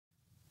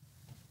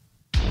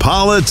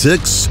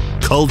politics,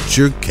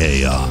 culture,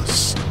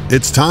 chaos.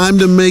 It's time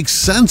to make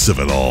sense of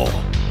it all.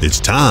 It's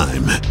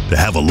time to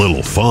have a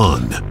little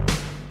fun.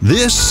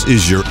 This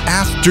is your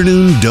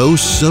afternoon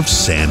dose of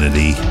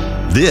sanity.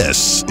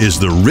 This is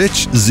the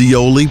Rich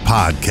Zeoli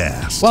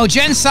Podcast. Well,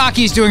 Jen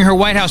Psaki is doing her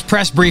White House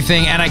press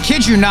briefing, and I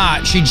kid you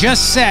not, she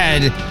just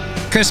said,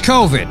 because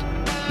COVID.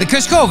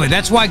 Because COVID.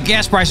 That's why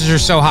gas prices are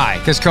so high,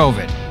 because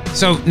COVID.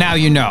 So now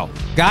you know.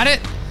 Got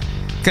it?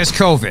 Because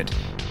COVID.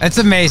 That's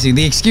amazing.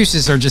 The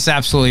excuses are just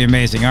absolutely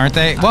amazing, aren't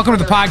they? Welcome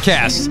to the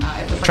podcast.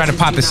 Try to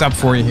pop this up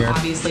for you here.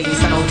 Obviously, you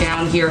settled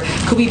down here.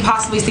 Could we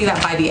possibly see that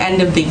by the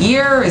end of the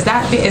year? Is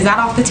that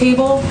off the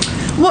table?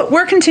 Well,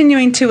 we're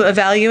continuing to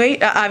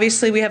evaluate.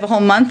 Obviously, we have a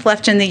whole month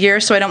left in the year,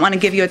 so I don't want to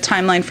give you a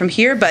timeline from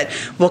here, but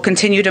we'll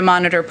continue to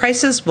monitor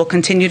prices. We'll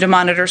continue to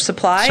monitor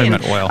supply.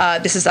 And oil.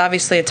 This is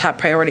obviously a top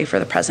priority for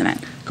the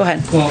president. Go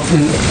ahead. Well,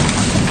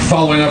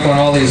 following up on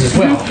all these as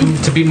well,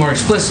 to be more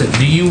explicit,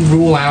 do you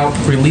rule out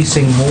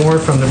releasing more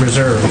from the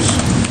reserves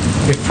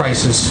if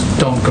prices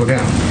don't go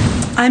down?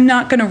 I'm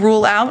not going to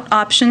rule out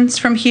options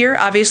from here.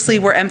 Obviously,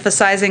 we're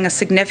emphasizing a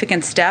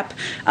significant step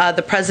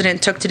the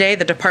president took today.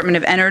 The Department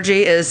of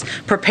Energy is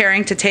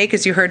preparing to take,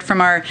 as you heard from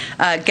our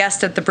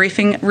guest at the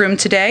briefing room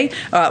today.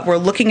 We're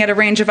looking at a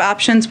range of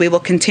options. We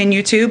will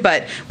continue to,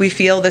 but we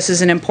feel this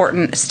is an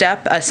important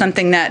step,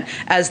 something that,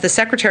 as the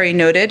secretary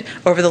noted,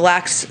 over the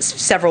last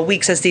several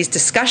weeks, as these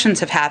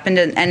discussions have happened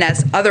and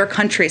as other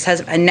countries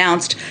have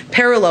announced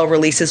parallel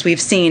releases,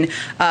 we've seen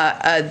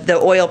the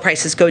oil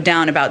prices go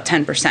down about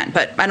 10%.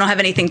 But I don't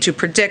have anything to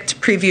predict,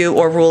 preview,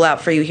 or rule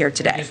out for you here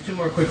today. Just two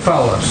more quick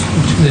follow-ups.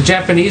 The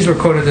Japanese were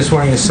quoted this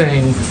morning as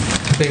saying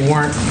they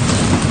weren't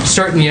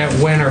certain yet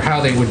when or how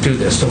they would do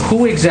this. So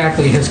who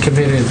exactly has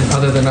committed,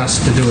 other than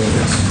us, to doing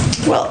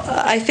this? Well,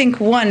 I think,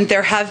 one,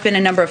 there have been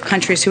a number of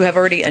countries who have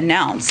already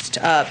announced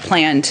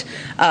planned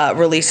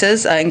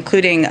releases,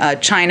 including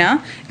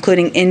China,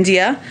 including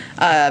India,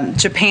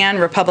 Japan,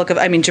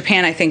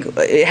 Japan, I think,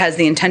 has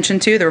the intention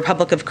to, the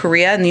Republic of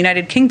Korea, and the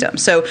United Kingdom.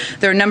 So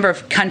there are a number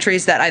of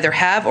countries that either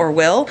have or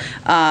will.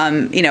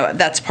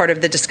 That's part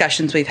of the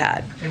discussions we've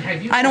had.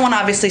 I don't want to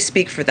obviously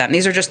speak for them.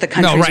 These are just the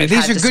countries we've had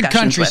These are good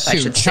countries,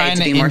 with, too.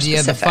 China,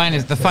 India, the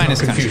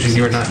finest countries.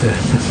 You're not the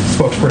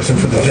spokesperson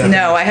for the Japanese.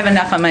 No, I have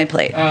enough on my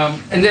plate.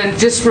 And then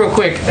just real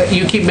quick,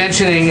 you keep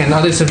mentioning, and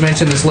others have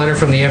mentioned this letter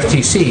from the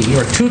FTC,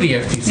 or to the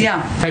FTC.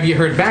 Yeah. Have you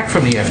heard back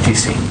from the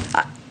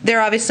FTC?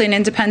 They're obviously an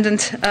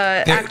independent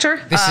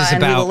actor, This is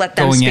and we will let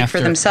them speak for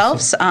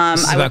themselves.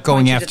 This is about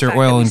going after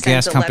oil and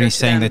gas companies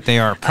saying that they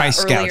are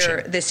price gouging.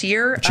 Earlier this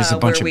year, which is a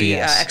bunch where of we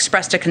BS.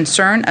 Expressed a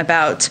concern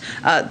about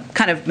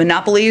kind of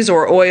monopolies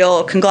or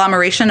oil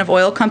conglomeration of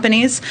oil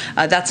companies.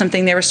 That's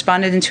something they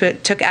responded and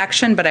took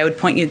action, but I would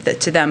point you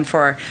to them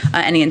for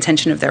any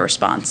intention of their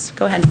response.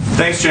 Go ahead.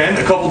 Thanks, Jen.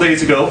 A couple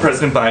days ago,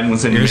 President Biden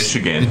was in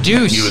Michigan. The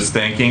deuce. He was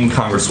thanking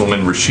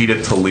Congresswoman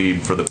Rashida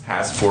Tlaib for the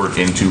passport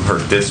into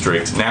her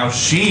district. Now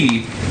she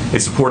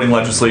is supporting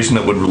legislation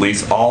that would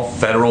release all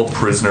federal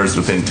prisoners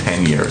within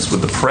 10 years.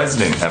 Would the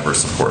president ever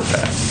support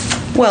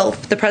that? Well,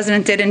 the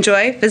president did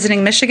enjoy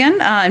visiting Michigan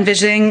and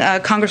visiting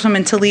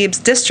Congresswoman Tlaib's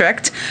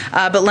district,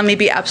 but let me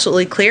be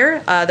absolutely clear.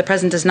 The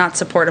president does not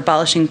support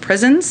abolishing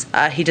prisons.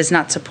 He does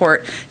not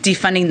support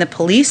defunding the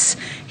police.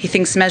 He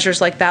thinks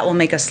measures like that will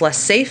make us less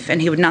safe,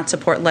 and he would not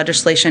support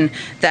legislation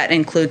that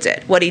includes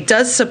it. What he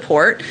does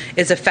support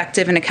is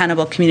effective and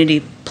accountable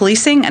community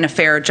policing and a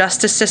fair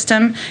justice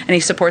system, and he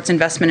supports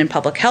investment in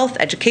public health,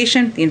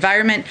 education, the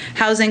environment,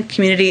 housing,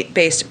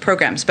 community-based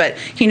programs. But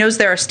he knows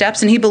there are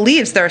steps, and he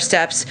believes there are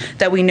steps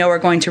that we know are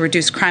going to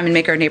reduce crime and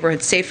make our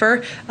neighborhoods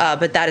safer,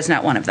 but that is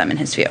not one of them in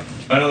his view.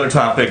 Another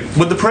topic.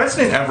 Would the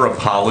president ever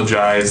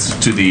apologize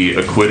to the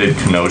acquitted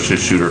Kenosha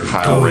shooter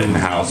Kyle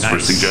Rittenhouse for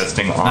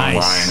suggesting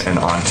online and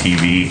on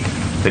TV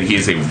that he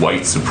is a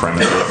white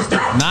supremacist?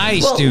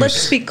 Well,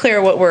 let's be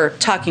clear what we're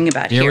talking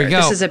about here. We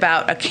go. This is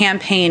about a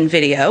campaign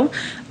video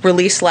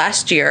released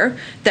last year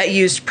that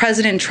used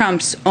President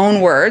Trump's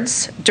own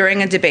words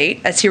during a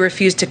debate as he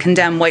refused to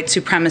condemn white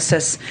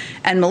supremacists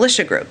and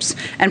militia groups.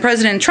 And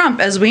President Trump,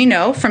 as we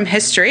know from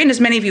history, and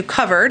as many of you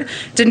covered,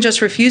 didn't just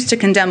refuse to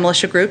condemn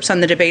militia groups on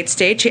the debate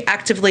stage, he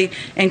actively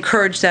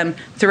encouraged them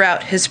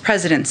throughout his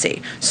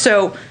presidency.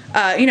 So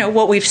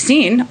what we've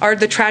seen are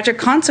the tragic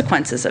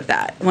consequences of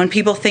that. When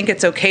people think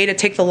it's okay to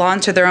take the law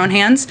into their own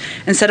hands,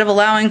 instead of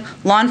allowing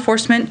law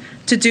enforcement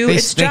to do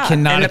its job.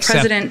 And the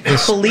president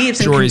believes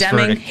in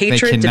condemning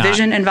hatred,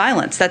 division, and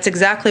violence. That's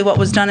exactly what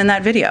was done in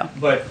that video.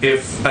 But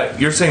if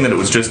you're saying that it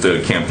was just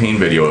a campaign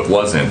video, it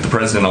wasn't. The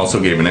president also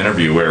gave an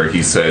interview where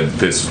he said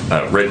this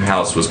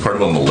Rittenhouse was part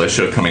of a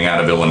militia coming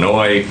out of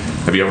Illinois.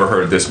 Have you ever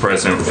heard this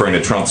president referring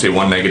to Trump say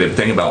one negative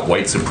thing about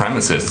white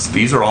supremacists?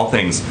 These are all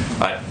things,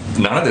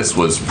 none of this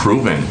was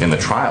proven in the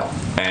trial.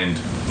 And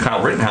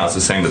Kyle Rittenhouse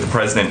is saying that the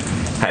president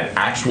had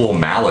actual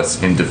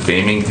malice in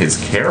defaming his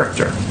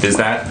character. Is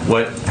that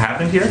what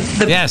happened here?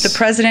 Yes. The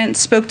president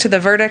spoke to the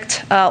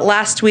verdict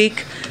last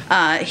week.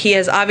 He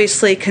has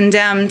obviously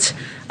condemned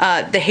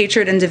the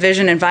hatred and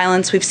division and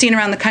violence we've seen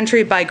around the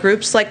country by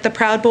groups like the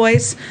Proud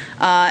Boys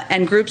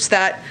and groups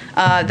that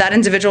that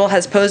individual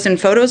has posed in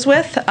photos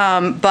with.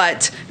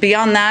 But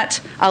beyond that,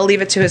 I'll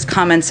leave it to his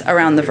comments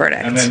around the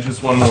verdict. And then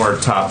just one more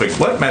topic.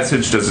 What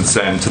message does it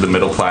send to the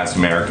middle-class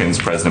Americans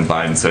President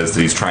Biden says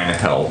that he's trying to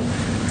help,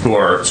 who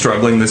are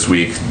struggling this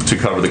week to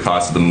cover the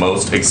cost of the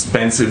most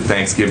expensive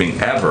Thanksgiving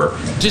ever?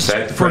 Just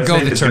that forgo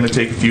president the is going to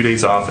turkey. take a few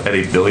days off at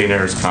a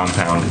billionaire's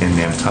compound in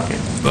Nantucket.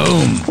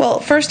 Boom. Well,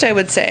 first I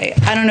would say,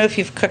 I don't know if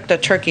you've cooked a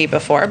turkey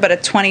before, but a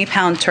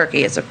 20-pound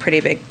turkey is a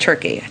pretty big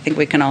turkey. I think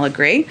we can all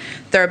agree.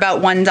 They're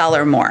about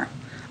 $1 more.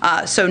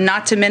 So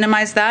not to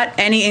minimize that,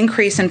 any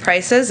increase in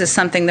prices is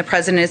something the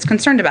president is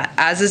concerned about,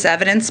 as is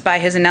evidenced by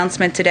his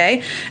announcement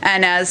today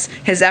and as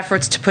his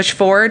efforts to push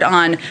forward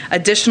on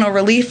additional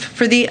relief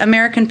for the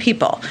American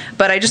people.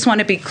 But I just want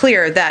to be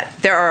clear that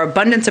there are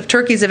abundance of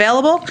turkeys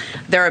available.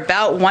 They're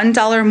about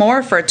 $1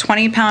 more for a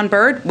 20-pound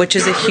bird, which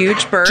is a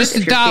huge bird. Just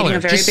if $1. you're feeding a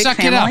very Just big suck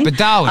family.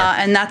 it up, $1.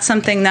 And that's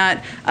something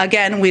that,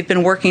 again, we've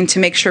been working to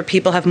make sure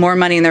people have more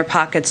money in their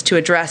pockets to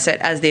address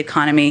it as the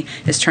economy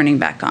is turning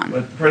back on.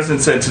 But the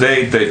president said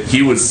today that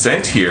he was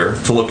sent here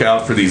to look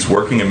out for these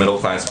working and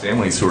middle-class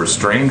families who are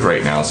strained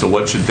right now. So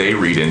what should they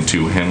read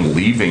into him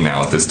leaving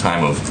now at this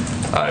time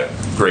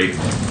of great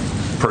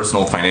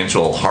personal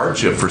financial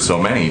hardship for so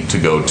many to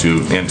go to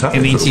Nantucket?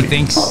 It means he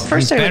thinks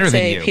First, he's I better would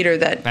than say, you. Peter,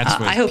 that That's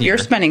what I hope Peter. you're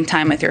spending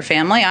time with your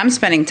family. I'm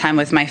spending time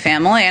with my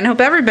family, and I hope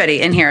everybody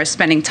in here is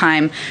spending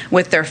time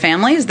with their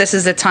families. This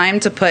is a time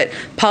to put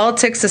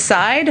politics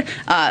aside,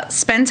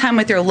 spend time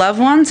with your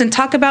loved ones, and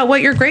talk about what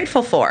you're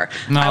grateful for.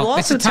 No, I will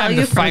it's also a time tell to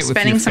you from fight with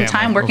spending your some family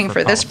time working over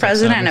for this politics,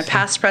 president and a obviously.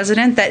 past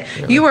president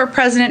that you are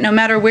president no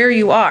matter where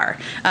you are.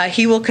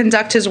 He will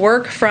conduct his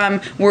work from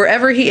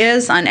wherever he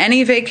is, on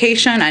any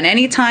vacation, on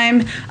any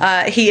time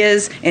he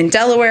is in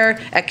Delaware,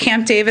 at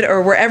Camp David,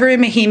 or wherever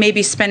he may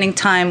be spending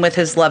time with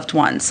his loved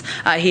ones.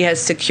 He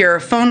has secure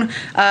phone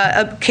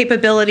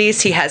capabilities.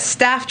 He has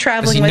staff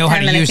traveling with know how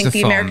him, to and I use think the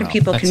the phone, American though?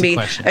 people That's can the be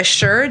question.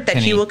 assured that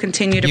Can he he will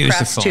continue to use the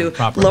press phone to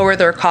properly? lower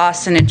their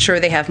costs and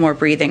ensure they have more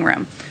breathing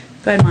room.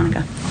 Go ahead,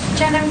 Monica.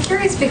 Jen, I'm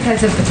curious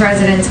because of the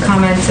president's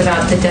comments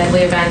about the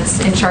deadly events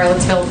in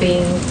Charlottesville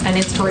being an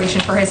inspiration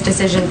for his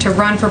decision to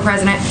run for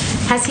president.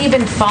 Has he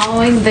been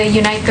following the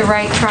Unite the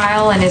Right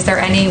trial, and is there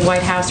any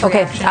White House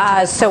reaction?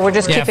 Okay, so we're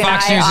just Yeah, keeping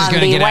Fox an News is eye on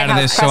gonna the get White out of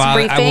House this, so press I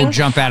briefing. will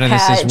jump out of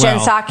this as Jen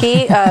well.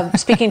 Psaki,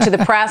 speaking to the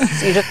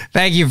press. You just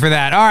Thank you for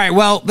that. All right,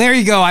 well, there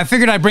you go. I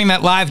figured I'd bring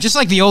that live, just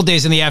like the old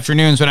days in the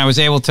afternoons when I was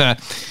able to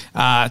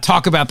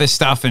talk about this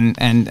stuff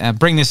and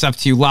bring this up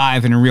to you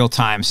live and in real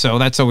time. So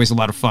that's always a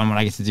lot of fun when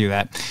I get to do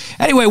that.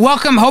 Anyway,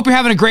 welcome. Hope you're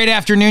having a great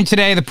afternoon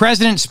today. The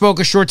president spoke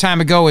a short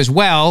time ago as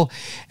well,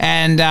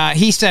 and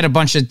he said a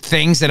bunch of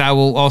things that I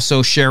will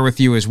also share with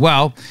you as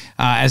well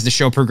as the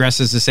show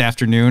progresses this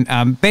afternoon,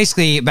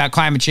 basically about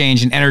climate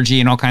change and energy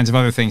and all kinds of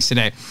other things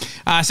today.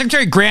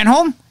 Secretary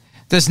Granholm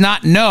does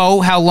not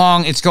know how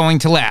long it's going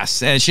to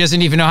last. She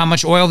doesn't even know how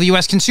much oil the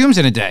U.S. consumes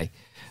in a day.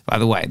 By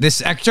the way, this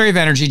Secretary of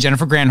Energy,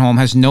 Jennifer Granholm,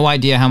 has no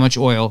idea how much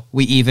oil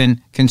we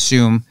even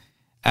consume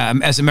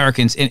as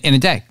Americans in a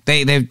day.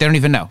 They don't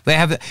even know. They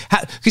have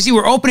because see,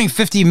 we're opening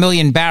 50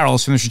 million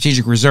barrels from the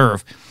Strategic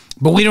Reserve,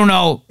 but we don't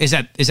know is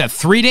that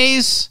 3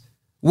 days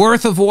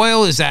worth of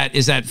oil? Is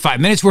that 5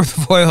 minutes worth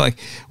of oil? Like,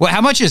 well,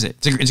 how much is it?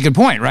 It's a good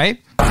point,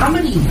 right? How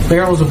many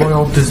barrels of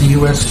oil does the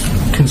U.S.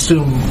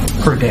 consume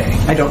per day?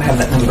 I don't have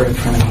that number in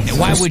front of me.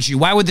 Why would you?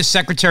 Why would the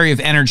Secretary of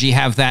Energy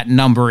have that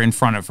number in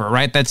front of her,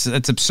 right? That's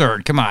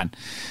absurd. Come on.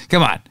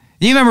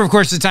 You remember, of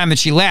course, the time that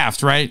she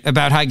laughed, right,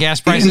 about high gas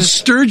In prices?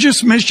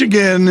 Sturgis,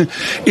 Michigan,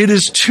 it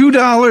is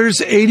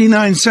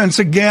 $2.89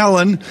 a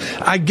gallon.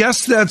 I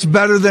guess that's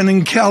better than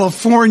in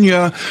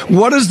California.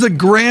 What is the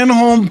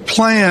Granholm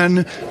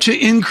plan to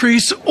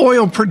increase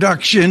oil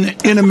production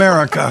in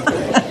America?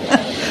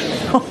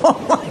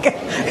 Oh my God.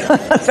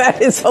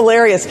 That is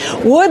hilarious.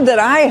 Would that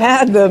I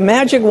had the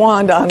magic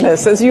wand on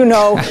this. As you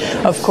know,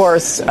 of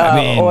course,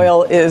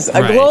 oil is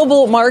a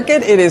global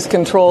market. It is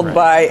controlled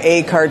by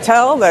a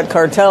cartel. That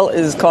cartel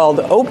is called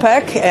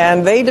OPEC,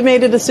 and they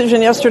made a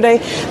decision yesterday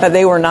that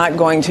they were not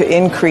going to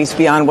increase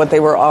beyond what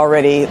they were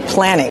already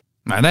planning.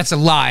 Now, that's a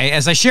lie.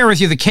 As I share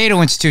with you, the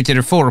Cato Institute did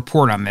a full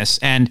report on this,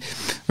 and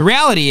the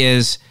reality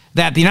is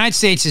that the United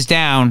States is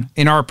down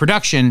in our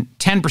production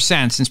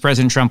 10% since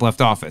President Trump left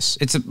office.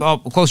 It's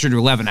closer to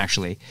 11,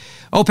 actually.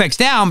 OPEC's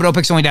down, but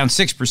OPEC's only down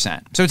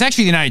 6%. So it's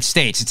actually the United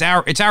States. It's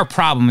our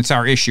problem. It's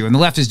our issue. And the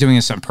left is doing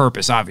this on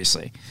purpose,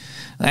 obviously.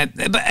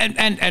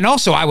 And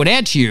also, I would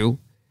add to you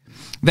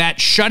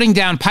that shutting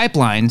down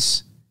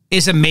pipelines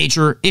is a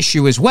major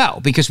issue as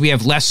well, because we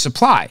have less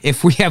supply.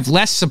 If we have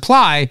less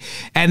supply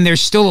and there's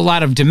still a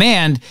lot of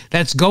demand,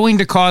 that's going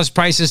to cause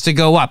prices to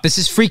go up. This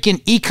is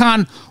freaking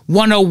Econ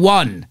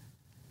 101.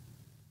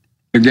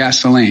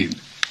 Gasoline.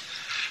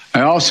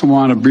 I also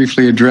want to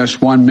briefly address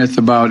one myth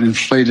about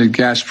inflated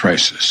gas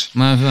prices.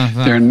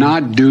 They're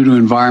not due to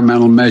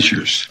environmental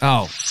measures.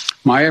 Oh.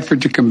 My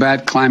effort to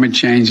combat climate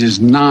change is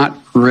not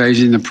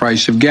raising the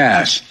price of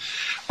gas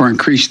or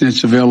increasing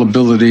its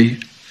availability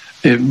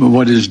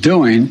What it's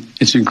doing,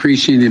 it's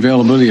increasing the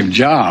availability of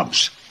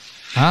jobs.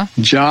 Huh?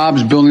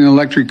 Jobs building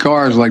electric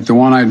cars like the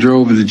one I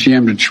drove at the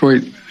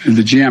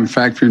GM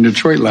factory in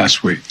Detroit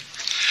last week.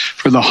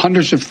 For the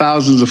hundreds of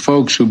thousands of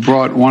folks who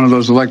brought one of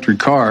those electric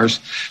cars,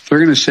 they're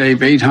going to save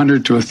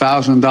 $800 to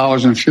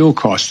 $1,000 in fuel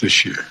costs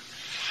this year.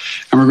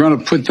 And we're going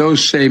to put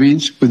those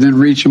savings within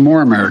reach of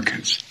more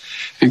Americans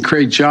and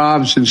create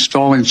jobs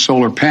installing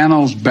solar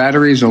panels,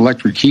 batteries,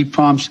 electric heat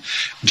pumps,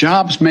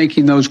 jobs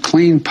making those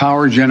clean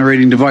power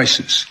generating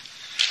devices.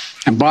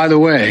 And by the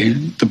way,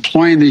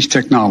 deploying these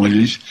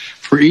technologies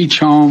for each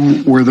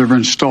home where they're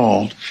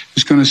installed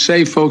is going to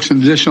save folks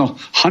an additional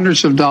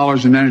hundreds of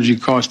dollars in energy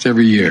costs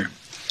every year.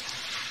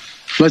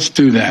 Let's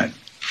do that.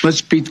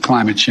 Let's beat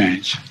climate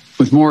change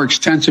with more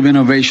extensive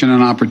innovation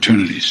and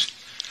opportunities.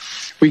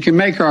 We can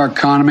make our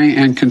economy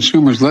and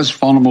consumers less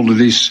vulnerable to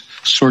these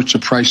sorts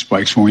of price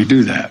spikes when we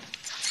do that.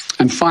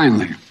 And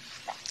finally,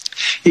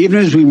 even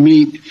as we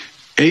meet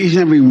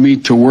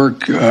to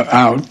work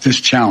out this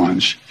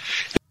challenge.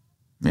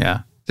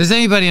 Yeah. Does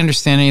anybody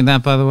understand any of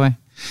that, by the way?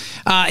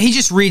 He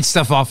just reads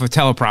stuff off of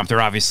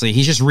teleprompter, obviously.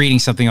 He's just reading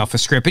something off a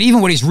script. But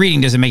even what he's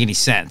reading doesn't make any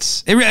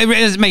sense. It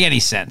doesn't make any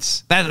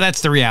sense.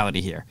 That's the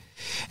reality here.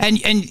 And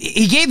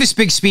he gave this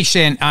big speech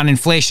on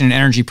inflation and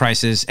energy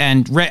prices,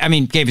 and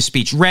gave a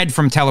speech, read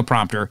from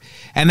teleprompter,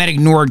 and then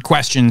ignored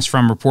questions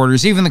from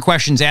reporters, even the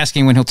questions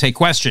asking when he'll take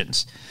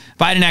questions.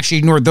 Biden actually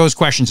ignored those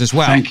questions as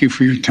well. Thank you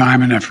for your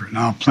time and effort.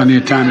 I'll have plenty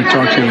of time to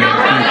talk to you later.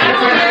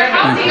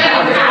 Thank you.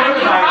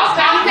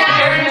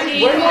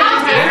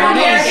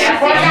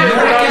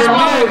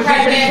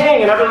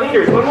 And other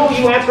leaders, when will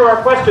you answer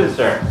our questions,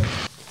 sir?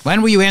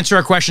 When will you answer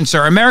our question,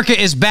 sir? America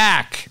is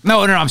back.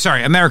 No, I'm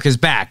sorry. America's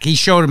back. He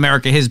showed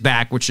America his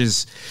back, which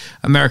is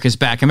America's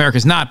back.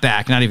 America's not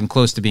back, not even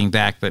close to being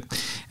back. But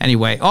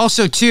anyway,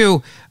 also,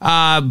 too,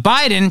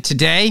 Biden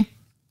today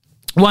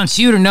wants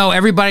you to know,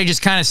 everybody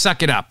just kind of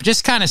suck it up.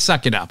 Just kind of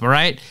suck it up, all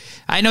right?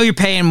 I know you're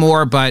paying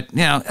more, but,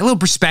 a little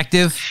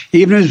perspective.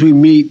 Even as we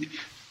meet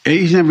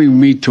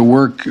to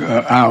work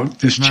out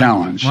this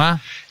challenge,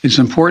 it's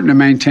important to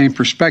maintain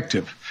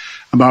perspective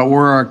about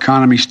where our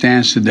economy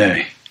stands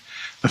today.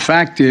 The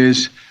fact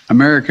is,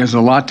 America has a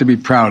lot to be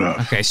proud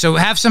of. Okay, so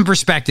have some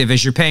perspective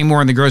as you're paying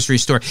more in the grocery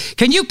store.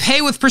 Can you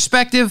pay with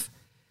perspective?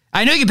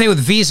 I know you can pay with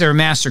Visa or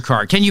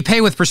MasterCard. Can you pay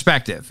with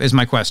perspective is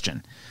my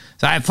question.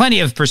 So I have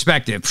plenty of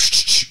perspective.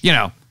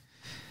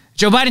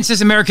 Joe Biden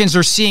says Americans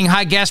are seeing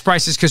high gas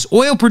prices because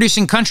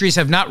oil-producing countries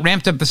have not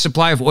ramped up the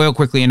supply of oil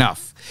quickly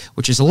enough,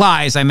 which is a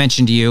lie, as I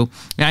mentioned to you.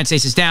 The United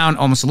States is down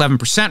almost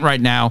 11%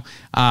 right now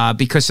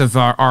because of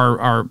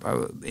our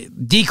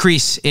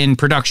decrease in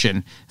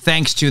production,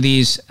 thanks to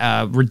these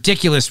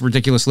ridiculous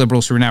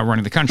liberals who are now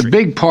running the country. A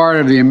big part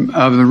of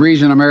the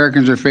reason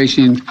Americans are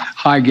facing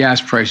high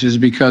gas prices is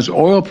because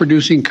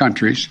oil-producing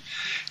countries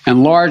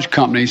and large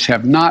companies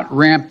have not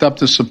ramped up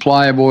the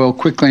supply of oil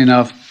quickly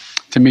enough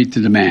to meet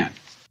the demand.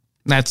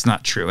 That's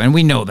not true. And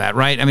we know that,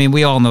 right? I mean,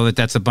 we all know that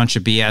that's a bunch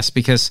of BS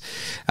because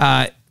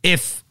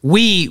if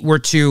we were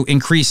to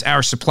increase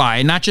our supply,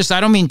 and not just,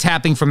 I don't mean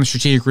tapping from the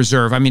strategic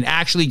reserve, I mean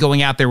actually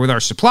going out there with our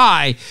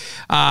supply,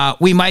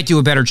 we might do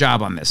a better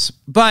job on this.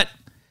 But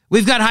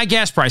we've got high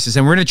gas prices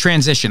and we're in a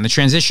transition. The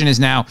transition is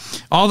now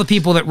all the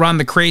people that run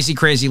the crazy,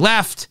 crazy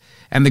left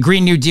and the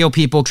Green New Deal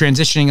people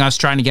transitioning us,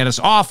 trying to get us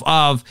off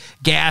of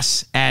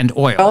gas and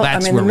oil. Well,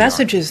 That's the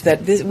message is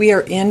that we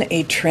are in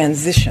a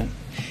transition.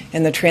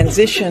 And the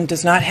transition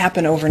does not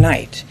happen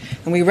overnight.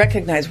 And we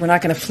recognize we're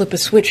not going to flip a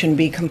switch and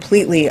be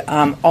completely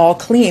all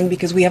clean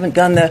because we haven't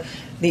done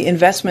the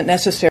investment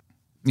necessary.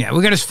 Yeah,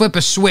 we're going to flip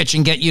a switch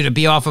and get you to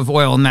be off of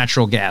oil and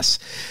natural gas.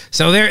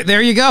 So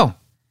there you go.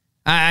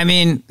 I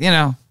mean,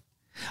 I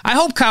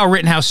hope Kyle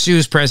Rittenhouse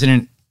sues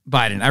President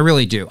Biden. I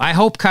really do. I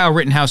hope Kyle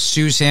Rittenhouse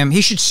sues him.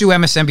 He should sue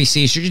MSNBC.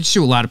 He should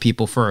sue a lot of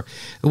people for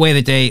the way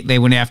that they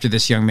went after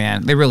this young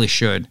man. They really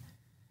should.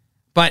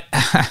 But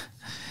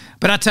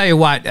I'll tell you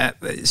what,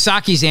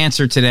 Psaki's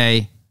answer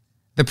today,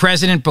 the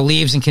president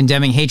believes in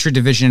condemning hatred,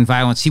 division, and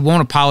violence. He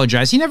won't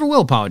apologize. He never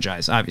will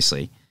apologize,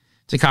 obviously,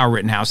 to Kyle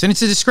Rittenhouse. And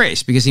it's a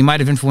disgrace because he might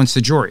have influenced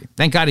the jury.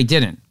 Thank God he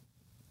didn't.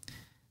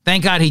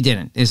 Thank God he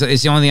didn't, is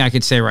the only thing I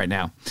could say right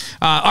now.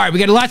 All right, we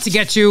got a lot to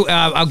get to.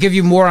 I'll give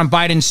you more on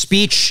Biden's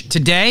speech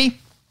today.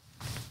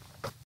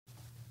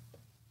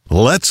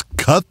 Let's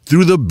cut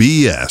through the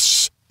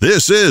BS.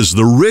 This is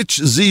the Rich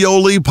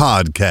Zeoli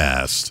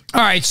Podcast.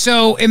 All right,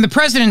 so in the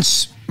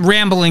president's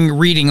rambling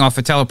reading off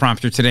a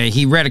teleprompter today,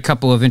 he read a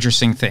couple of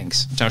interesting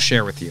things, which I'll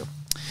share with you.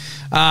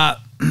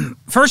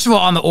 First of all,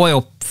 on the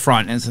oil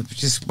front, and I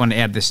just want to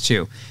add this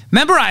too.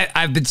 Remember,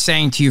 I've been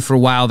saying to you for a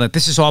while that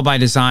this is all by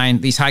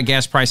design. These high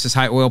gas prices,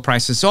 high oil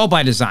prices, it's all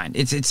by design.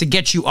 It's to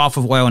get you off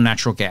of oil and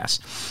natural gas.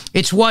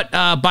 It's what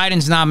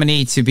Biden's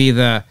nominee to be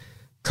the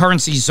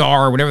currency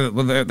czar or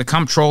whatever, the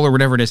comptroller,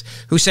 whatever it is,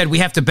 who said we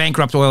have to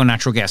bankrupt oil and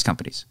natural gas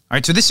companies. All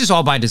right, so this is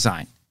all by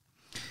design.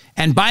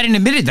 And Biden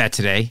admitted that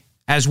today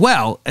as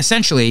well,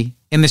 essentially,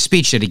 in the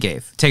speech that he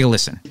gave. Take a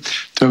listen.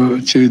 To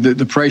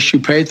the price you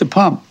pay at the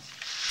pump.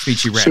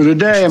 speech you read. So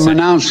today I'm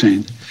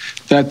announcing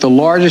that the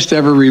largest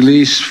ever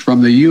release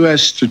from the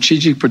U.S.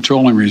 Strategic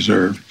Petroleum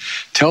Reserve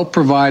to help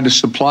provide the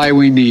supply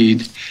we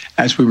need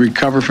as we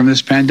recover from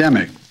this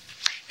pandemic.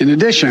 In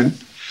addition,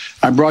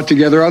 I brought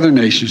together other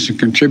nations to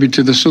contribute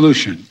to the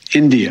solution.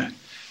 India,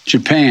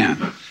 Japan,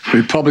 the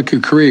Republic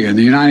of Korea, and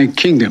the United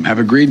Kingdom have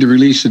agreed to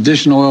release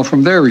additional oil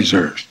from their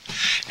reserves,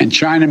 and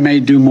China may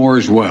do more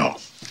as well.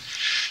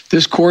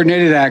 This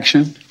coordinated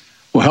action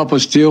will help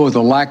us deal with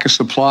the lack of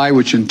supply,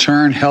 which in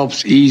turn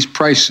helps ease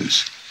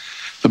prices.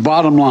 The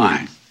bottom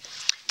line,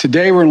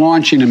 today we're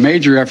launching a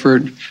major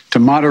effort to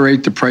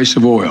moderate the price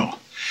of oil,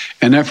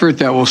 an effort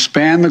that will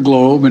span the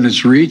globe in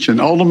its reach and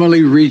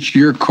ultimately reach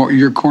your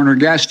corner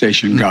gas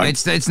station. No,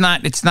 it's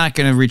not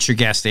going to reach your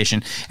gas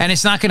station, and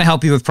it's not going to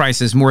help you with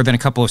prices more than a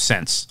couple of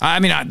cents. I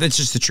mean, that's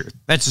just the truth.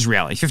 That's just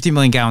reality. 50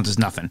 million gallons is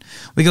nothing.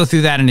 We go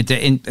through that in a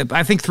day. In,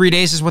 I think 3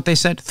 days is what they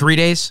said. 3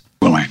 days.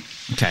 Willing.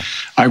 Okay.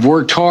 I've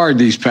worked hard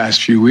these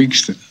past few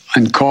weeks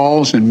on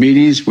calls and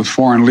meetings with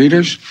foreign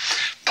leaders,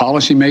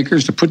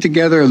 policymakers to put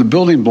together the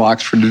building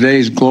blocks for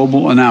today's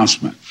global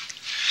announcement.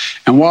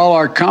 And while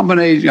our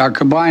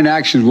combined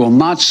actions will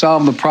not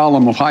solve the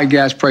problem of high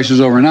gas prices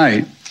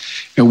overnight,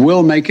 it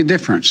will make a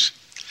difference.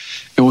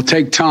 It will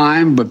take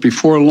time, but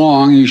before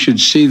long, you should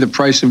see the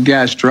price of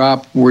gas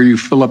drop where you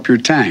fill up your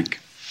tank.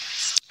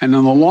 And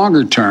in the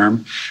longer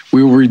term,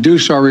 we will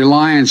reduce our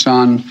reliance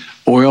on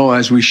oil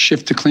as we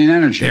shift to clean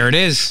energy. There it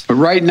is. But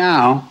right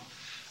now,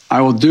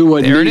 I will do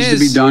what needs to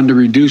be done to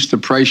reduce the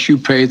price you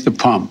pay at the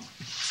pump.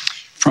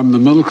 From the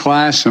middle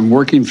class and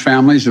working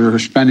families that are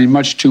spending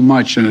much too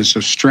much, and it's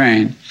a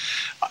strain.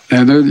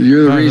 And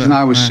you're the reason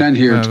I was sent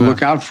here to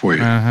look out for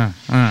you.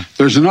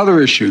 There's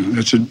another issue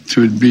that's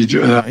to be.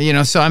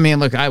 So I mean,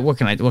 look, what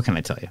can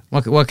I tell you?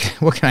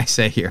 What can I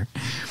say here?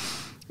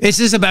 This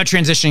is about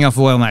transitioning off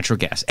oil and natural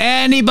gas.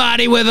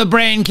 Anybody with a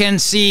brain can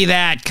see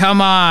that.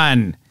 Come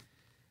on.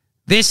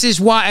 This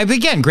is why,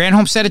 again,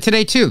 Granholm said it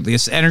today too. The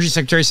Energy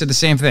Secretary said the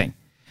same thing.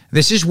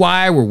 This is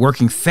why we're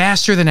working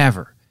faster than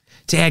ever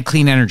to add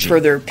clean energy.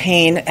 Further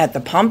pain at the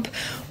pump.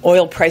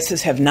 Oil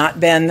prices have not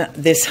been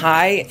this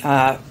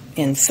high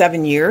in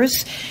 7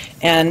 years.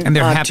 And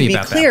they're happy to be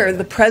about clear,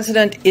 the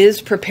president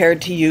is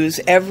prepared to use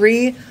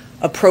every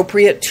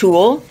appropriate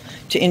tool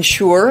to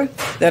ensure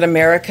that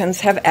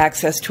Americans have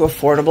access to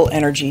affordable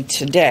energy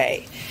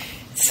today.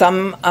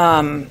 Some,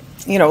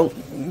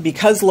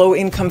 because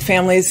low-income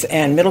families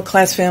and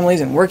middle-class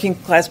families and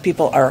working-class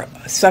people are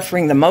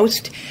suffering the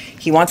most,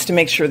 he wants to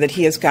make sure that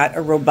he has got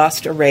a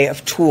robust array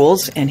of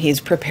tools, and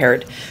he's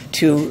prepared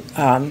to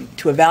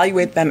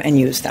evaluate them and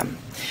use them.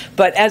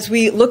 But as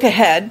we look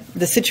ahead,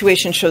 the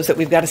situation shows that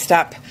we've got to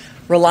stop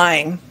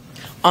relying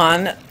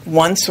on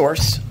one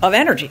source of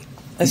energy.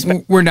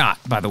 We're not,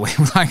 by the way,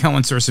 relying on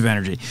one source of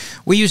energy.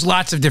 We use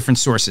lots of different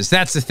sources.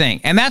 That's the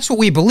thing. And that's what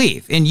we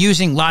believe in,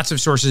 using lots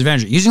of sources of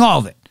energy, using all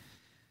of it.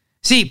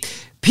 See,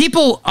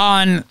 people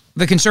on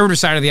the conservative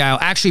side of the aisle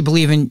actually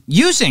believe in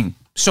using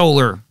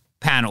solar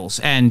panels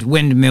and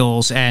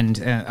windmills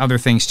and other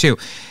things too,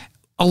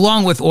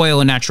 along with oil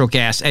and natural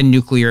gas and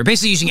nuclear,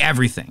 basically using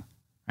everything,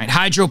 right?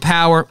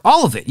 Hydropower,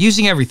 all of it,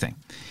 using everything.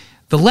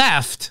 The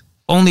left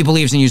only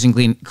believes in using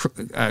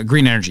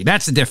green energy.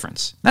 That's the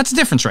difference. That's the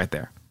difference right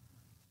there.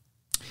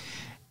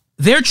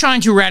 They're trying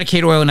to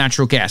eradicate oil and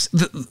natural gas.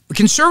 The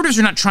conservatives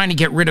are not trying to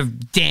get rid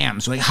of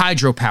dams, like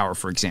hydropower,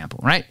 for example,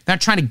 right? They're not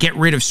trying to get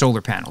rid of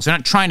solar panels. They're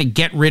not trying to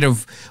get rid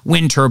of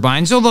wind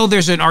turbines, although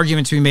there's an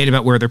argument to be made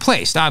about where they're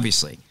placed,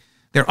 obviously.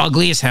 They're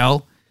ugly as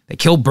hell. They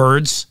kill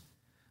birds.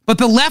 But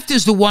the left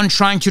is the one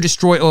trying to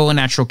destroy oil and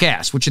natural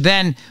gas, which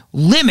then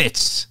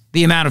limits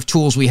the amount of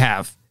tools we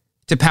have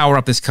to power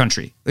up this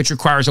country, which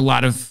requires a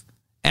lot of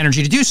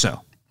energy to do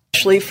so.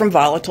 Especially from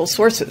volatile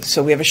sources.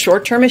 So we have a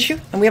short-term issue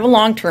and we have a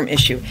long-term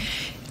issue.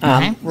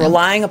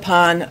 Relying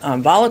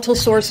upon volatile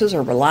sources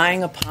or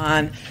relying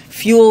upon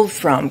fuel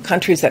from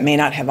countries that may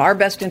not have our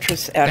best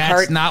interests at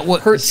heart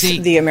hurts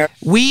the American.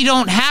 We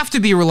don't have to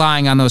be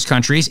relying on those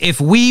countries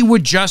if we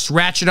would just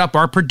ratchet up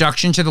our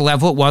production to the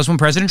level it was when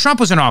President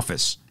Trump was in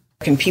office.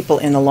 People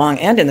in the long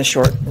and in the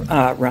short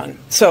run.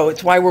 So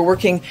it's why we're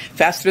working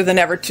faster than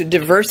ever to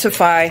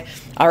diversify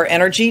our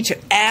energy, to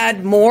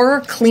add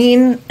more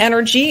clean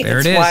energy.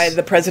 That's why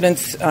the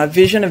president's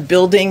vision of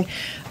building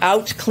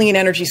out clean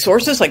energy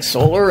sources like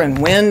solar and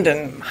wind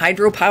and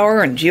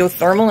hydropower and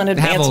geothermal and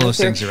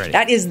advanced nuclear.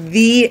 That is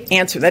the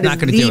answer. That is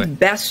the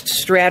best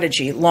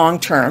strategy long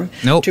term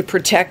to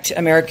protect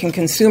American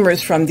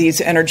consumers from these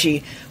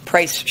energy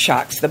price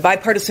shocks. The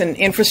bipartisan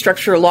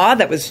infrastructure law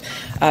that was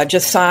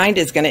just signed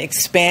is going to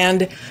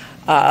expand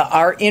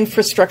our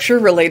infrastructure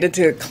related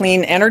to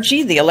clean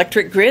energy, the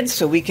electric grid,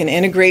 so we can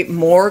integrate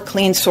more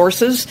clean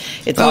sources.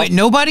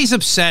 Nobody's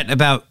upset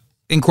about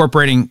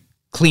incorporating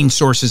clean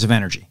sources of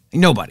energy.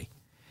 Nobody.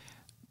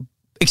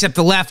 Except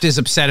the left is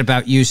upset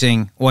about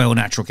using oil and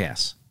natural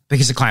gas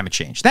because of climate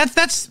change.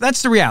 That's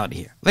the reality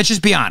here. Let's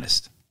just be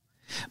honest.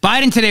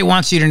 Biden today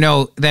wants you to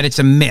know that it's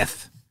a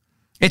myth.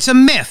 It's a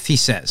myth, he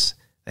says,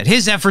 that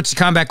his efforts to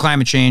combat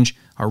climate change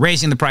are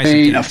raising the price of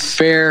gas. A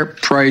fair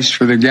price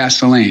for the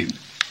gasoline.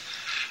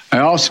 I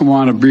also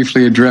want to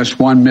briefly address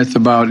one myth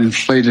about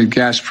inflated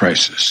gas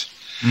prices.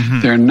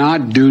 They're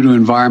not due to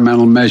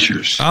environmental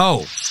measures.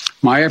 Oh.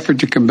 My effort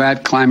to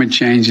combat climate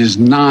change is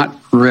not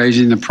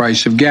raising the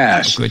price of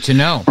gas. Good to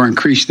know. Or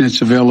increasing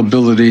its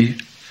availability.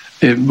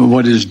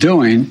 What it's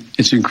doing,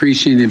 it's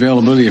increasing the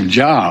availability of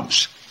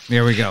jobs.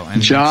 There we go.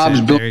 And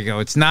jobs. There you go.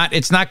 It's not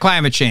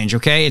climate change,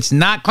 okay? It's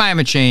not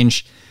climate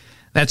change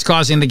that's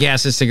causing the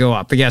gases to go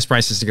up, the gas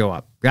prices to go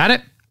up. Got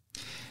it?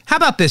 How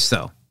about this,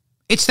 though?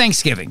 It's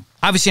Thanksgiving,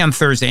 obviously on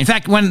Thursday. In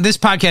fact, when this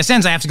podcast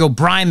ends, I have to go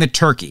brine the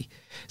turkey.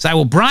 So I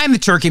will brine the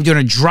turkey. I'm doing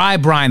a dry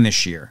brine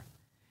this year.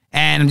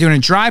 And I'm doing a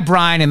dry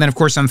brine. And then, of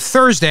course, on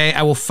Thursday,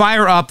 I will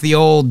fire up the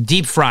old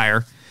deep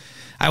fryer.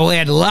 I will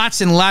add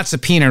lots and lots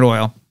of peanut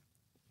oil.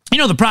 You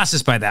know the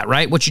process by that,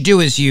 right? What you do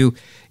is you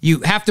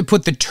have to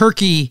put the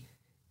turkey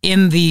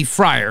in the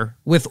fryer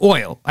with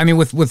oil. I mean,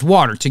 with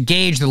water to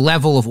gauge the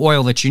level of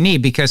oil that you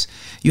need, because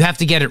you have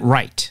to get it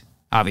right,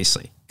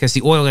 obviously, because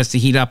the oil has to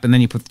heat up and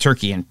then you put the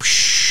turkey in.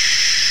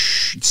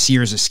 It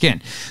sears the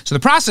skin. So the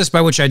process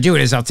by which I do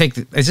it is I'll take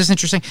is this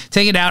interesting?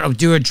 Take it out, I'll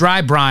do a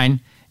dry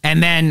brine,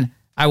 and then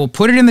I will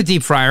put it in the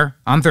deep fryer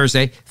on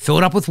Thursday, fill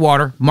it up with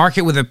water, mark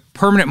it with a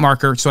permanent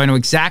marker so I know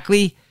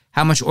exactly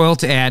how much oil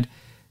to add.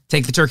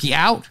 Take the turkey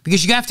out,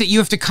 because you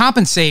have to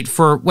compensate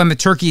for when the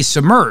turkey is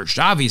submerged,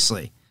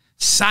 obviously.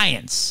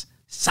 Science.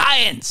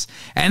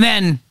 And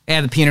then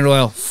add the peanut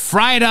oil,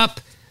 fry it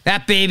up,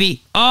 that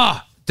baby.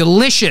 Oh,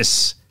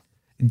 delicious.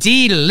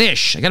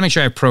 Delish. I gotta make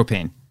sure I have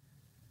propane.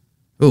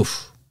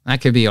 Oof,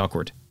 that could be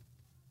awkward.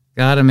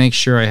 Gotta make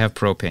sure I have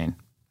propane.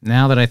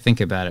 Now that I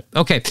think about it.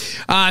 Okay,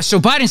 so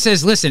Biden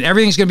says, listen,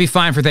 everything's gonna be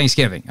fine for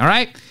Thanksgiving, all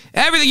right?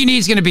 Everything you need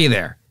is gonna be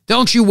there.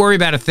 Don't you worry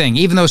about a thing,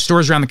 even though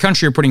stores around the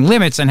country are putting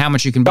limits on how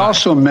much you can buy. I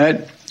also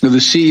met with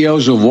the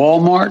CEOs of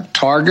Walmart,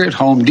 Target,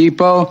 Home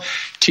Depot,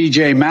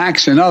 TJ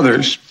Maxx, and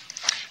others.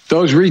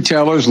 Those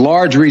retailers,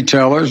 large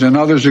retailers, and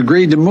others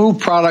agreed to move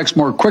products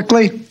more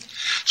quickly,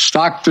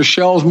 stock their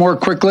shelves more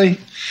quickly.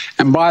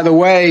 And by the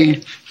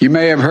way, you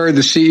may have heard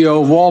the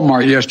CEO of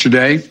Walmart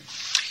yesterday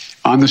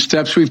on the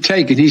steps we've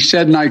taken. He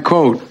said, and I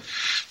quote,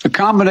 "The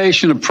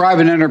combination of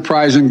private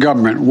enterprise and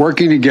government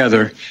working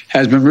together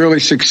has been really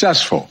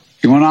successful."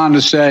 He went on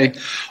to say,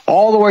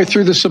 all the way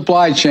through the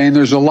supply chain,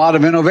 there's a lot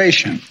of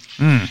innovation.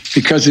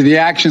 Because of the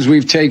actions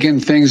we've taken,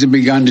 things have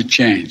begun to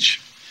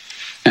change.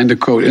 End of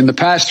quote. In the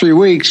past 3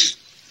 weeks,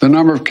 the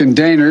number of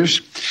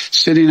containers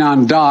sitting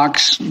on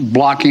docks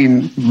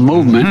blocking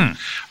movement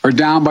are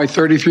down by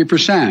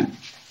 33%.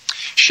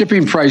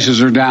 Shipping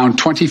prices are down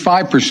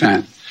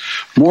 25%.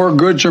 More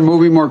goods are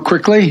moving more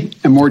quickly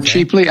and more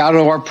cheaply out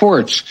of our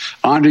ports,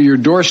 onto your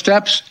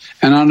doorsteps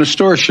and onto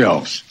store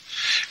shelves.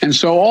 And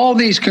so all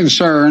these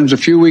concerns a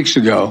few weeks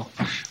ago,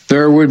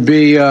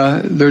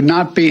 there'd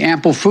not be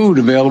ample food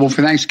available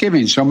for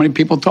Thanksgiving. So many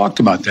people talked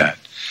about that,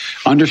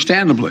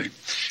 understandably.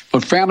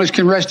 But families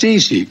can rest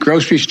easy.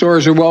 Grocery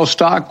stores are well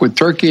stocked with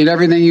turkey and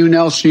everything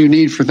else you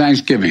need for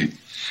Thanksgiving.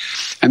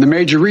 And the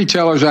major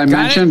retailers I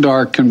mentioned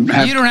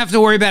you don't have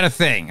to worry about a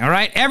thing, all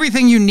right?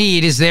 Everything you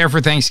need is there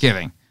for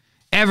Thanksgiving.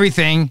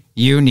 Everything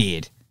you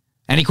need.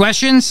 Any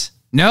questions?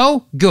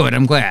 No? Good,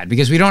 I'm glad,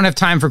 because we don't have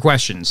time for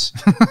questions.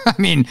 I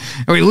mean,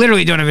 we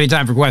literally don't have any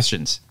time for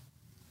questions.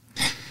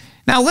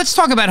 Now, let's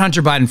talk about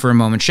Hunter Biden for a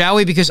moment, shall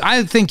we? Because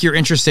I think you're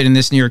interested in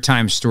this New York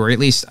Times story, at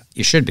least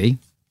you should be,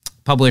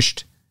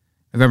 published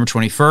November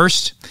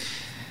 21st.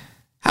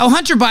 How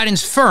Hunter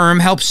Biden's firm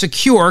helped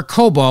secure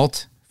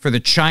cobalt for the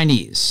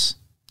Chinese.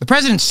 The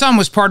president's son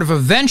was part of a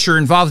venture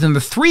involved in the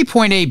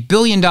 $3.8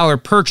 billion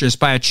purchase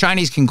by a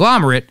Chinese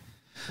conglomerate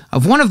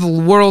of one of the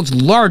world's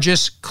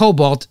largest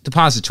cobalt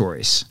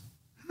depositories.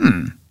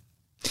 The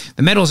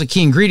metal is a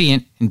key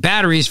ingredient in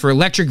batteries for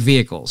electric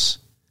vehicles.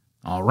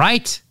 All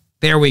right,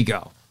 there we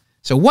go.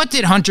 So what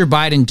did Hunter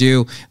Biden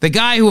do? The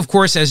guy who, of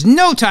course, has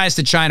no ties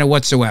to China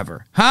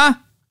whatsoever. Huh?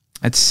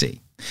 Let's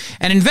see.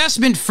 An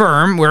investment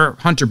firm where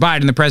Hunter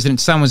Biden, the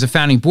president's son, was a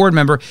founding board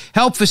member,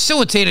 helped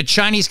facilitate a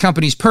Chinese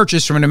company's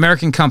purchase from an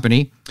American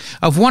company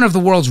of one of the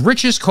world's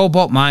richest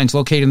cobalt mines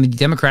located in the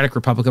Democratic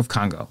Republic of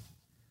Congo.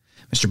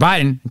 Mr.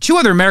 Biden and two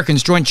other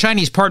Americans joined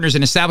Chinese partners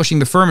in establishing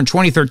the firm in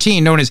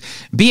 2013, known as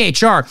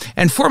BHR,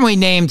 and formerly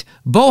named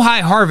Bohai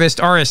Harvest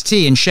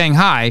RST in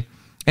Shanghai,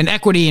 an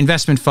equity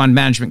investment fund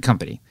management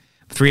company.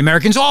 The three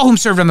Americans, all whom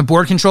served on the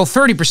board, control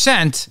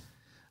 30%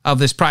 of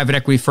this private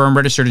equity firm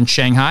registered in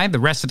Shanghai. The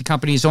rest of the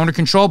company is owned or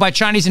controlled by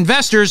Chinese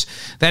investors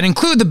that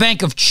include the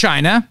Bank of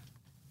China.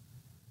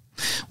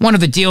 One of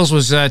the deals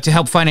was to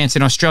help finance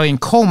an Australian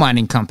coal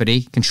mining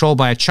company controlled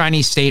by a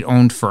Chinese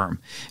state-owned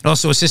firm. It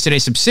also assisted a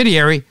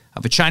subsidiary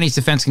of a Chinese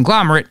defense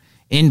conglomerate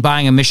in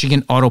buying a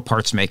Michigan auto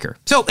parts maker.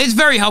 So it's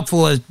very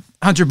helpful as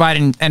Hunter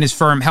Biden and his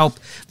firm help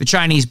the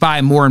Chinese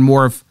buy more and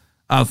more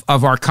of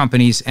our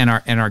companies and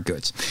our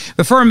goods.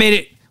 The firm made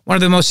it one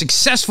of the most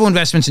successful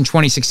investments in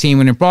 2016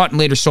 when it bought and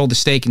later sold a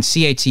stake in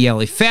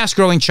CATL, a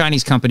fast-growing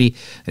Chinese company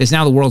that is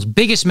now the world's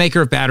biggest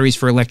maker of batteries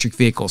for electric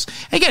vehicles.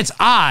 Again, it's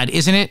odd,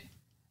 isn't it,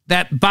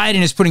 that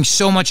Biden is putting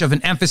so much of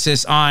an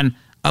emphasis on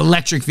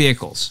electric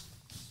vehicles,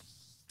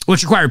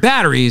 which require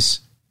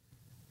batteries,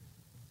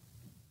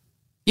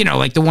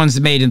 like the ones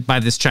made by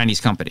this Chinese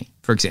company,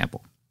 for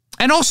example.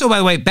 And also, by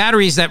the way,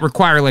 batteries that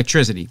require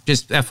electricity,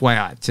 just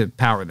FYI, to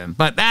power them.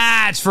 But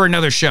that's for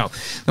another show.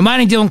 The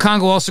mining deal in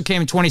Congo also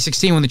came in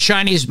 2016 when the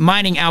Chinese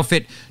mining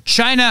outfit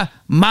China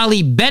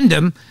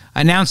Molybdenum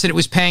announced that it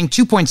was paying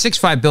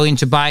 $2.65 billion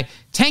to buy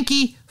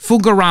Tenke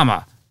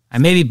Fungurume. I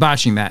may be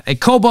botching that. A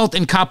cobalt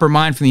and copper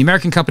mine from the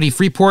American company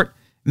Freeport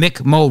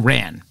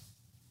McMoran.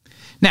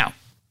 Now,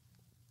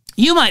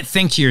 you might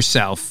think to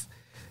yourself,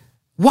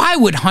 why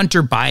would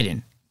Hunter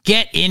Biden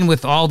get in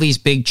with all these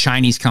big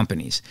Chinese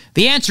companies?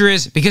 The answer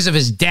is because of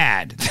his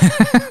dad.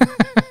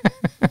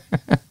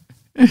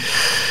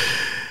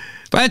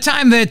 By the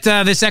time that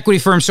this equity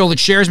firm sold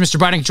its shares, Mr.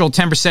 Biden controlled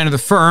 10% of the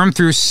firm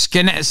through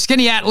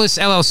Skinny Atlas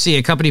LLC,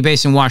 a company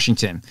based in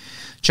Washington.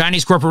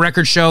 Chinese corporate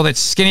records show that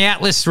Skinny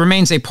Atlas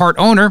remains a part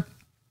owner.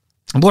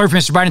 A lawyer for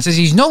Mr. Biden says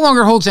he no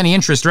longer holds any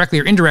interest, directly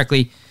or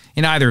indirectly,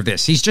 in either of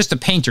this. He's just a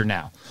painter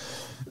now.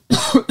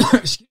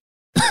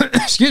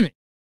 Excuse me.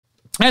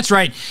 That's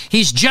right.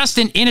 He's just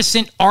an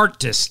innocent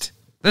artist.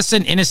 That's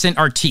an innocent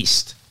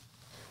artiste.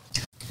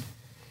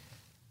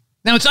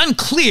 Now, it's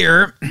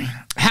unclear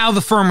how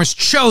the firm was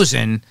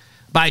chosen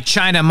by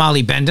China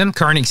Molybdenum.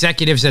 Current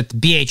executives at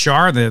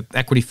BHR, the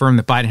equity firm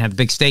that Biden had a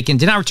big stake in,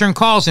 did not return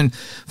calls and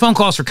phone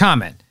calls for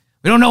comment.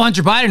 We don't know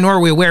Hunter Biden, nor are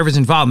we aware of his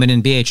involvement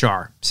in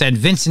BHR, said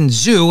Vincent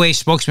Zhu, a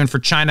spokesman for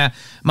China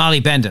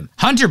Molybdenum.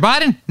 Hunter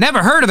Biden? Never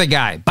heard of the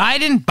guy.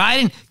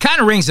 Biden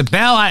kind of rings a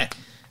bell. I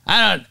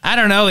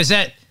don't know. Is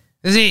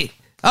he?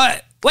 No,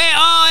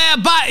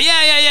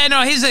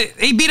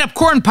 he beat up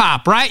Corn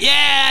Pop, right?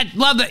 Yeah,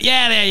 love that.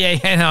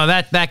 Yeah. No,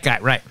 that guy,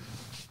 right?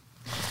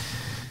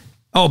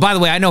 Oh, by the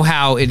way, I know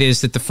how it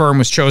is that the firm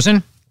was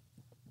chosen.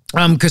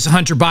 Because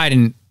Hunter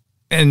Biden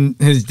and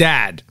his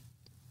dad,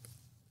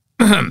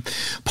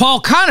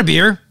 Paul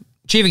Conabier,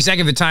 chief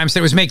executive at the time, said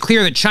it was made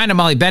clear that China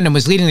Molybdenum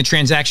was leading the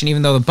transaction,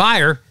 even though the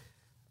buyer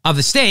of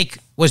the stake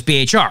was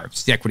BHR.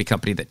 It's the equity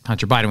company that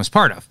Hunter Biden was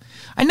part of.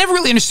 I never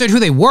really understood who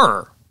they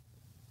were,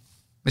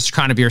 Mr.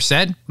 Conabier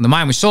said. When the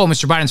mine was sold,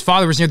 Mr. Biden's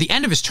father was near the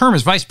end of his term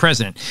as vice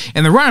president.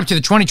 In the run-up to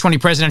the 2020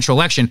 presidential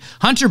election,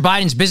 Hunter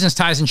Biden's business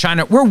ties in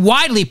China were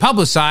widely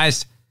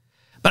publicized,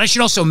 but I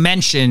should also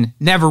mention,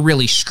 never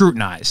really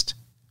scrutinized.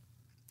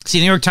 See,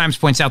 the New York Times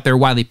points out they're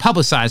widely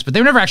publicized, but they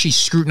were never actually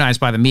scrutinized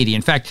by the media.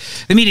 In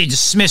fact, the media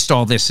dismissed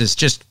all this as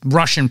just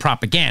Russian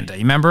propaganda. You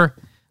remember?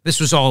 This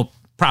was all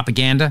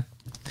propaganda.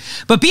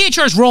 But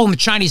BHR's role in the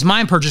Chinese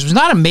mine purchase was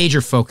not a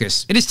major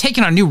focus. It has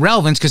taken on new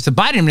relevance because the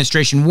Biden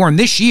administration warned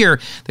this year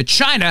that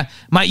China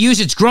might use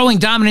its growing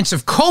dominance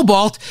of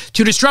cobalt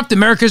to disrupt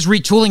America's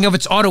retooling of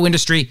its auto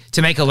industry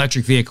to make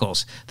electric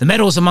vehicles. The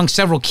metal is among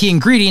several key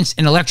ingredients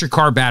in electric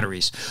car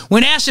batteries.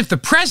 When asked if the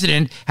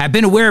president had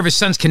been aware of his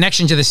son's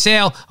connection to the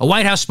sale, a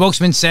White House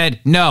spokesman said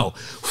no.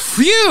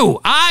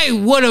 Phew! I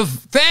would have,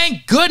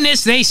 thank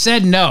goodness they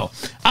said no.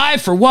 I,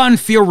 for one,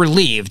 feel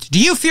relieved. Do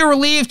you feel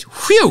relieved?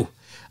 Phew!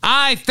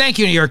 Thank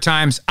you, New York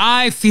Times.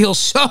 I feel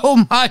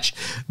so much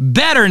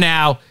better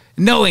now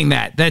knowing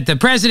that the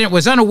president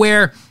was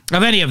unaware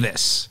of any of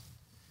this.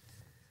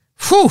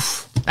 Whew,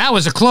 that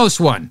was a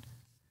close one.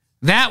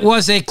 That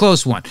was a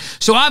close one.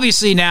 So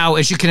obviously now,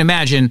 as you can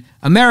imagine,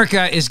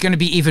 America is going to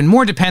be even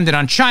more dependent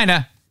on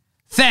China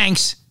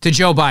thanks to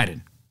Joe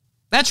Biden.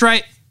 That's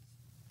right.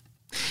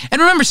 And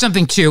remember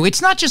something, too.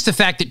 It's not just the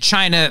fact that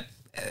China,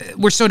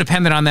 we're so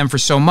dependent on them for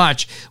so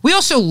much. We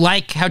also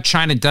like how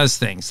China does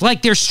things,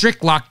 like their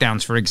strict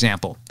lockdowns, for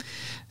example.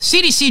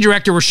 CDC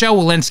Director Rochelle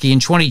Walensky in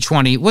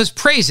 2020 was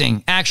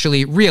praising,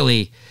 actually,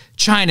 really,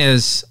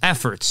 China's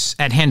efforts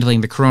at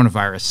handling the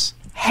coronavirus.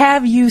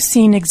 Have you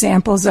seen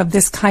examples of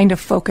this kind of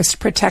focused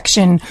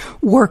protection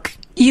work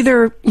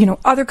either,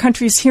 other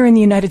countries here in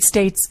the United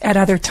States at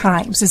other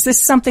times? Is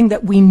this something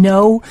that we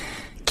know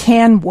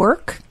can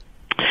work?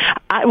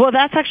 Well,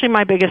 that's actually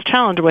my biggest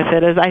challenge with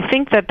it, is I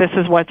think that this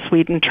is what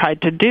Sweden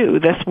tried to do.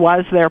 This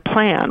was their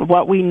plan.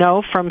 What we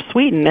know from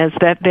Sweden is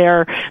that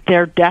their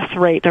death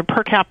rate, their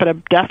per capita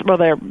death,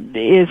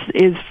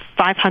 is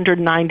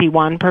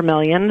 591 per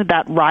million.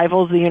 That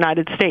rivals the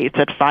United States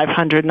at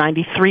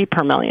 593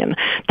 per million.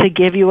 To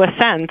give you a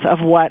sense of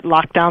what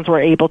lockdowns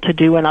were able to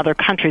do in other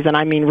countries, and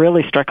I mean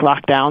really strict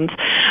lockdowns,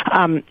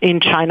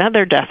 in China,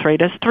 their death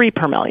rate is 3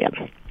 per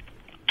million.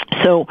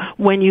 So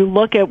when you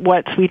look at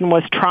what Sweden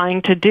was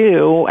trying to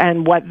do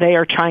and what they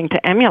are trying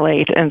to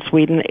emulate in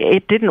Sweden,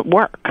 it didn't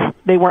work.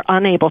 They were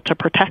unable to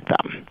protect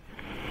them.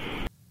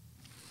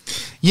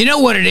 You know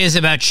what it is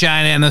about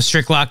China and those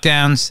strict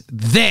lockdowns?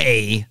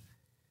 They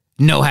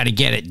know how to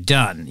get it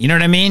done. You know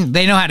what I mean?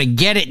 They know how to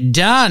get it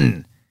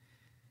done.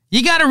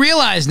 You got to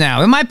realize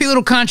now, it might be a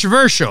little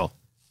controversial,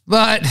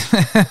 but,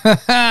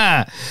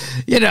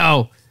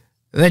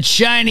 the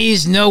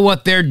Chinese know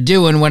what they're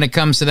doing when it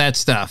comes to that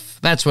stuff.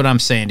 That's what I'm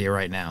saying to you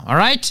right now. All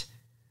right?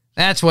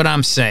 That's what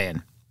I'm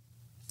saying.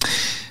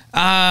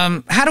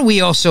 How do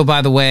we also,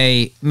 by the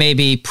way,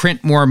 maybe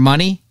print more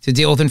money to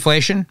deal with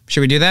inflation?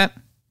 Should we do that?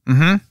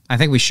 I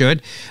think we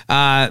should.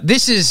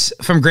 This is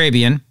from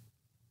Grabian.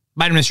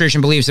 Biden administration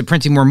believes that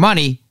printing more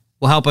money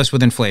will help us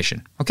with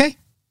inflation. Okay?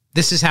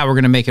 This is how we're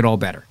going to make it all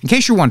better. In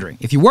case you're wondering,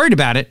 if you're worried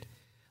about it,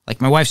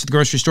 like my wife's at the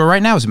grocery store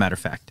right now, as a matter of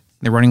fact.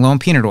 They're running low on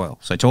peanut oil.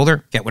 So I told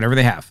her, get whatever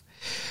they have.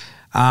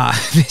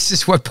 This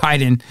is what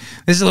Biden,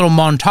 this is a little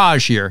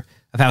montage here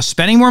of how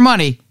spending more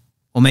money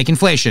will make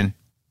inflation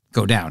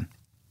go down.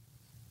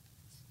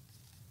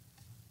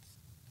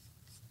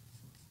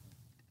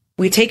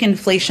 We take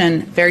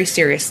inflation very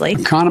seriously.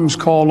 Economists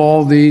call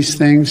all these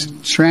things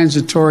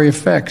transitory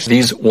effects.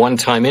 These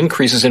one-time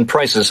increases in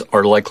prices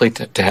are likely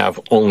to have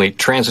only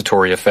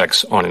transitory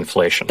effects on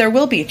inflation. There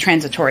will be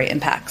transitory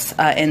impacts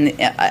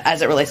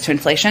as it relates to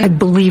inflation. I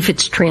believe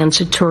it's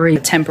transitory.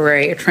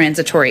 A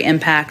transitory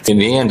impact. In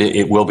the end,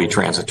 it will be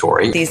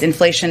transitory. These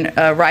inflation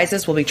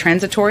rises will be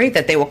transitory,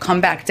 that they will come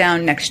back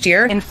down next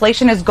year.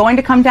 Inflation is going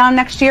to come down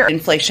next year.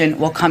 Inflation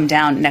will come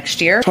down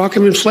next year. Talk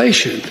of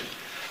inflation.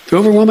 The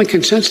overwhelming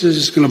consensus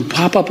is going to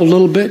pop up a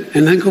little bit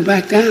and then go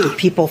back down.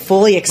 People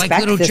fully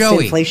expect this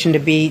inflation to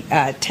be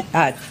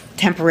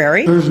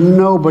temporary. There's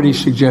nobody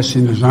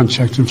suggesting there's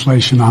unchecked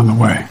inflation on the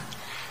way.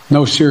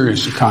 No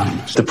serious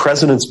economist. The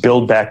president's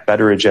Build Back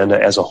Better agenda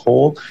as a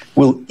whole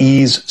will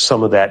ease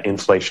some of that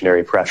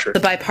inflationary pressure. The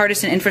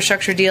bipartisan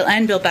infrastructure deal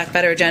and Build Back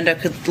Better agenda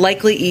could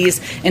likely ease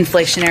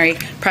inflationary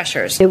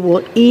pressures. It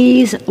will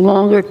ease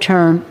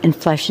longer-term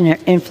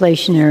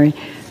inflationary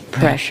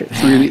pressure.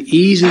 We're going to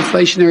ease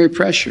inflationary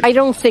pressure. I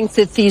don't think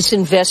that these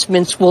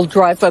investments will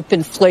drive up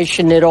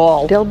inflation at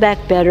all. Build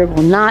Back Better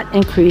will not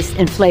increase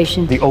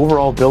inflation. The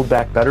overall Build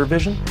Back Better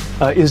vision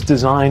is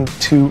designed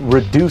to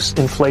reduce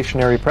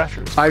inflationary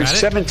pressures. I have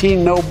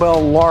 17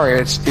 Nobel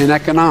laureates in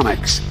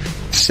economics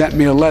sent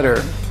me a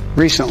letter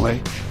recently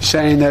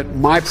saying that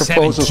my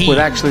proposals would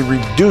actually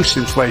reduce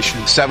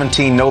inflation.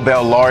 17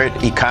 Nobel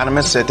laureate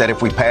economists said that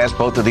if we passed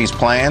both of these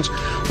plans,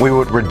 we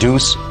would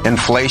reduce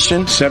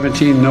inflation.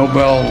 17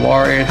 Nobel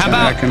laureates in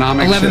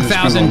economics.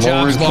 11,000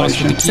 jobs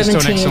lost with the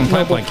Keystone XL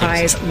pipeline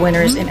Prize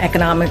winners in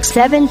economics.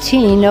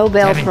 17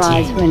 Nobel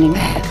Prize winning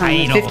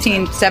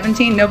economists.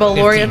 17 Nobel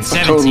laureates. A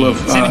total of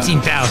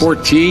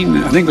 14,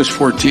 I think it was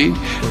 14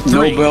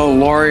 Nobel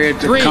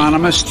laureate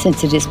economists.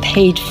 Since it is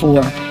paid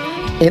for,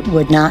 it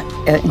would not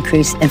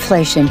increase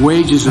inflation.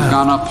 Wages have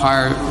gone up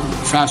higher,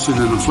 faster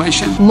than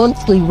inflation.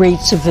 Monthly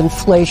rates of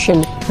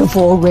inflation have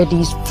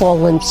already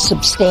fallen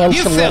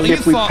substantially.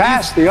 If we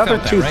pass the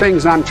other two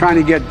things I'm trying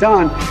to get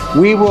done,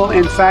 we will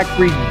in fact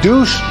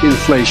reduce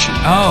inflation.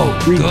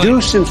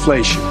 Reduce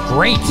inflation.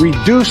 Great.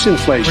 Reduce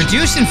inflation.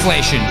 Reduce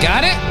inflation.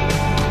 Got it?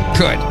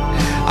 Good.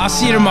 I'll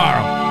see you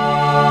tomorrow.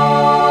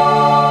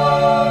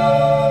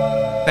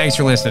 Thanks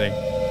for listening.